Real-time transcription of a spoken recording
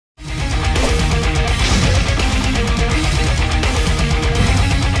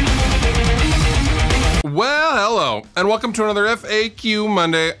Hello, and welcome to another FAQ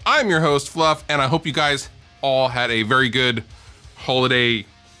Monday. I'm your host, Fluff, and I hope you guys all had a very good holiday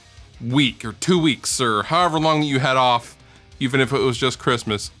week, or 2 weeks, or however long that you had off, even if it was just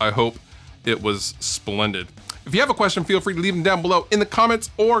Christmas. I hope it was splendid. If you have a question, feel free to leave them down below in the comments,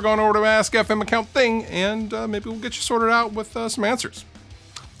 or go on over to my Ask FM account thing, and maybe we'll get you sorted out with some answers.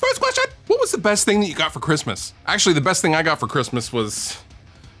 First question, what was the best thing that you got for Christmas? Actually, the best thing I got for Christmas was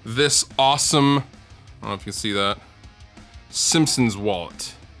this awesome, I don't know if you can see that, Simpsons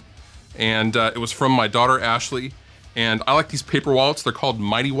wallet. And it was from my daughter, Ashley. And I like these paper wallets. They're called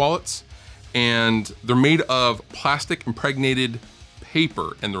Mighty wallets. And they're made of plastic impregnated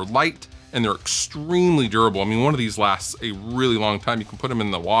paper. And they're light and they're extremely durable. I mean, one of these lasts a really long time. You can put them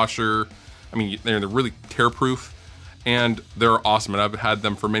in the washer. I mean, they're really tear proof. And they're awesome. And I've had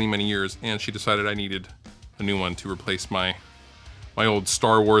them for many, many years. And she decided I needed a new one to replace my old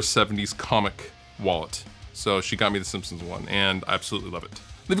Star Wars 70s comic wallet. So she got me the Simpsons one, and I absolutely love it.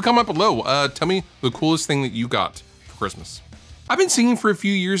 Leave a comment below. Tell me the coolest thing that you got for Christmas. I've been singing for a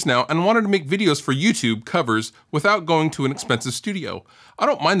few years now and wanted to make videos for YouTube covers without going to an expensive studio. I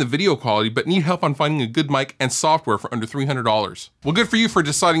don't mind the video quality, but need help on finding a good mic and software for under $300. Well, good for you for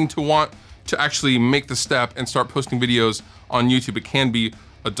deciding to want to actually make the step and start posting videos on YouTube. It can be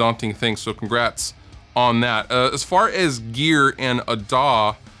a daunting thing, so congrats on that. As far as gear and a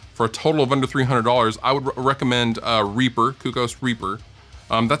DAW for a total of under $300, I would recommend Reaper, Kukos Reaper.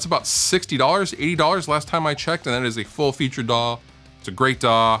 That's about $60, $80 last time I checked, and that is a full featured DAW. It's a great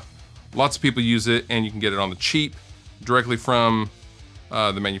DAW. Lots of people use it, and you can get it on the cheap directly from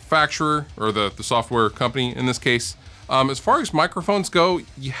the manufacturer, or the software company in this case. As far as microphones go,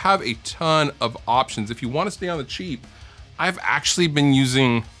 you have a ton of options. If you want to stay on the cheap, I've actually been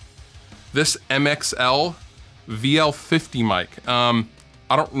using this MXL VL50 mic.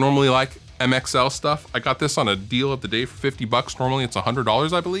 I don't normally like MXL stuff. I got this on a deal of the day for 50 bucks. Normally it's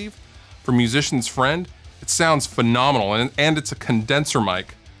 $100, I believe, for Musician's Friend. It sounds phenomenal, and it's a condenser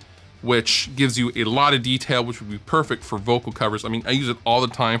mic, which gives you a lot of detail, which would be perfect for vocal covers. I mean, I use it all the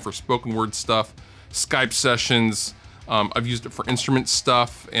time for spoken word stuff, Skype sessions. I've used it for instrument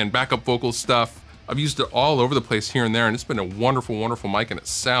stuff and backup vocal stuff. I've used it all over the place here and there, and it's been a wonderful, wonderful mic, and it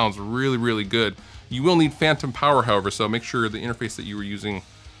sounds really, really good. You will need phantom power, however, so make sure the interface that you were using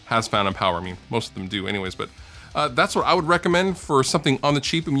has phantom power. I mean, most of them do anyways, but that's what I would recommend for something on the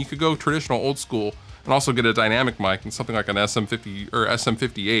cheap. I mean, you could go traditional old school and also get a dynamic mic and something like an SM50 or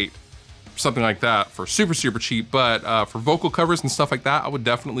SM58, something like that for super, super cheap. But for vocal covers and stuff like that, I would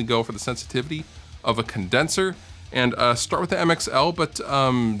definitely go for the sensitivity of a condenser. And start with the MXL, but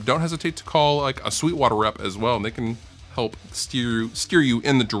don't hesitate to call like a Sweetwater rep as well, and they can help steer you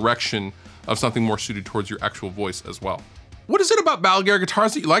in the direction of something more suited towards your actual voice as well. What is it about Balagare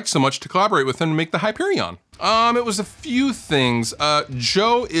guitars that you liked so much to collaborate with them to make the Hyperion? It was a few things.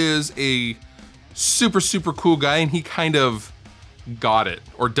 Joe is a super, super cool guy, and he kind of got it,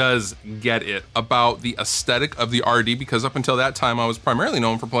 or does get it, about the aesthetic of the RD, because up until that time I was primarily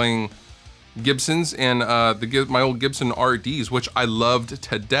known for playing Gibsons and my old Gibson RDs, which I loved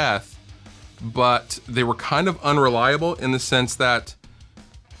to death, but they were kind of unreliable in the sense that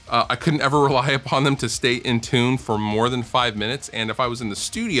I couldn't ever rely upon them to stay in tune for more than 5 minutes. And if I was in the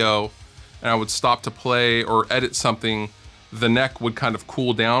studio and I would stop to play or edit something, the neck would kind of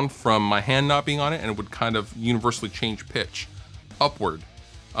cool down from my hand not being on it, and it would kind of universally change pitch upward.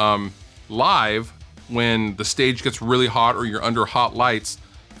 Live, when the stage gets really hot or you're under hot lights,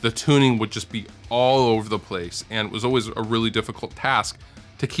 the tuning would just be all over the place, and it was always a really difficult task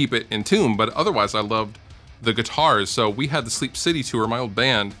to keep it in tune. But otherwise, I loved the guitars. So we had the Sleep City tour, my old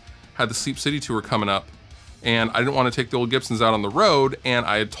band had the Sleep City tour coming up, and I didn't want to take the old Gibsons out on the road, and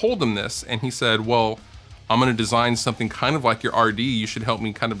I had told him this, and he said, well, I'm gonna design something kind of like your RD, you should help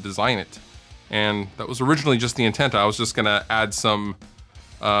me kind of design it. And that was originally just the intent. I was just gonna add some,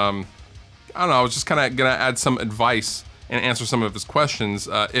 I don't know, I was just kind of gonna add some advice and answer some of his questions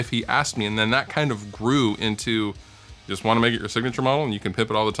if he asked me. And then that kind of grew into, you just want to make it your signature model and you can pimp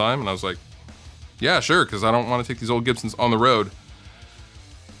it all the time? And I was like, yeah, sure, because I don't want to take these old Gibsons on the road.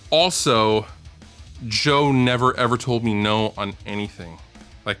 Also, Joe never ever told me no on anything.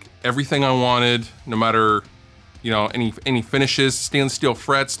 Like everything I wanted, no matter, you know, any finishes, stainless steel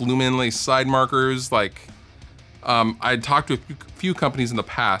frets, lumen inlay side markers. Like I had talked to a few companies in the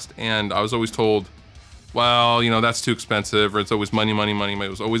past, and I was always told, well, you know, that's too expensive, or it's always money, money, money. It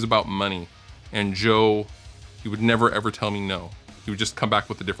was always about money. And Joe, he would never ever tell me no. He would just come back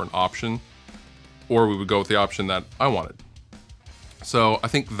with a different option, or we would go with the option that I wanted. So I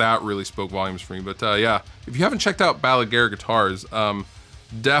think that really spoke volumes for me. But yeah, if you haven't checked out Balagare guitars,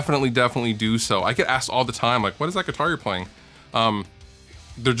 definitely do so. I get asked all the time, like, what is that guitar you're playing?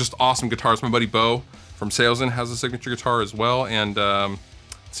 They're just awesome guitars. My buddy Bo from Salesman has a signature guitar as well, and let's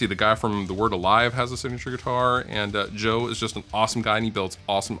see, the guy from The Word Alive has a signature guitar, and Joe is just an awesome guy, and he builds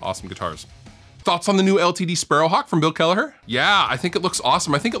awesome guitars. Thoughts on the new LTD Sparrowhawk from Bill Kelleher? Yeah, I think it looks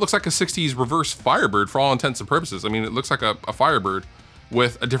awesome. I think it looks like a 60s reverse Firebird for all intents and purposes. I mean, it looks like a Firebird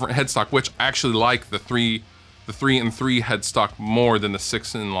with a different headstock, which I actually like the 3 and 3 headstock more than the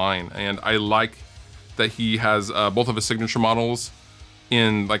 6 in line. And I like that he has both of his signature models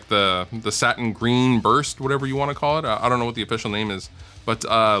in like the satin green burst, whatever you want to call it. I don't know what the official name is, but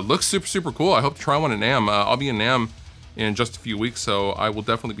looks super cool. I hope to try one in NAMM. I'll be in NAMM in just a few weeks, so I will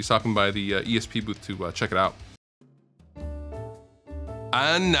definitely be stopping by the ESP booth to check it out.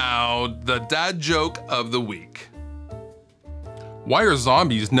 And now, the dad joke of the week. Why are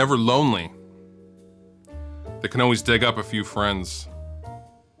zombies never lonely? They can always dig up a few friends.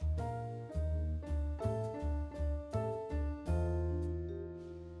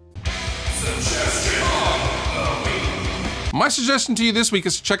 My suggestion to you this week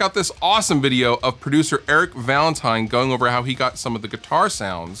is to check out this awesome video of producer Eric Valentine going over how he got some of the guitar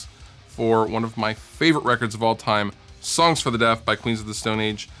sounds for one of my favorite records of all time, Songs for the Deaf by Queens of the Stone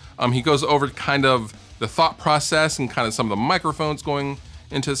Age. He goes over kind of the thought process and kind of some of the microphones going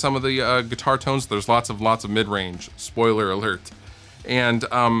into some of the guitar tones. There's lots of mid-range, spoiler alert. And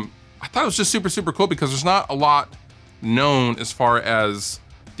I thought it was just super cool because there's not a lot known as far as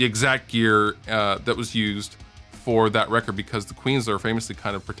the exact gear that was used for that record, because the Queens are famously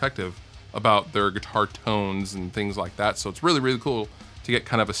kind of protective about their guitar tones and things like that. So it's really cool to get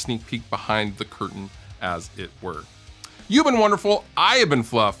kind of a sneak peek behind the curtain, as it were. You've been wonderful. I have been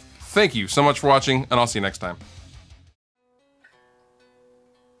Fluff. Thank you so much for watching, and I'll see you next time.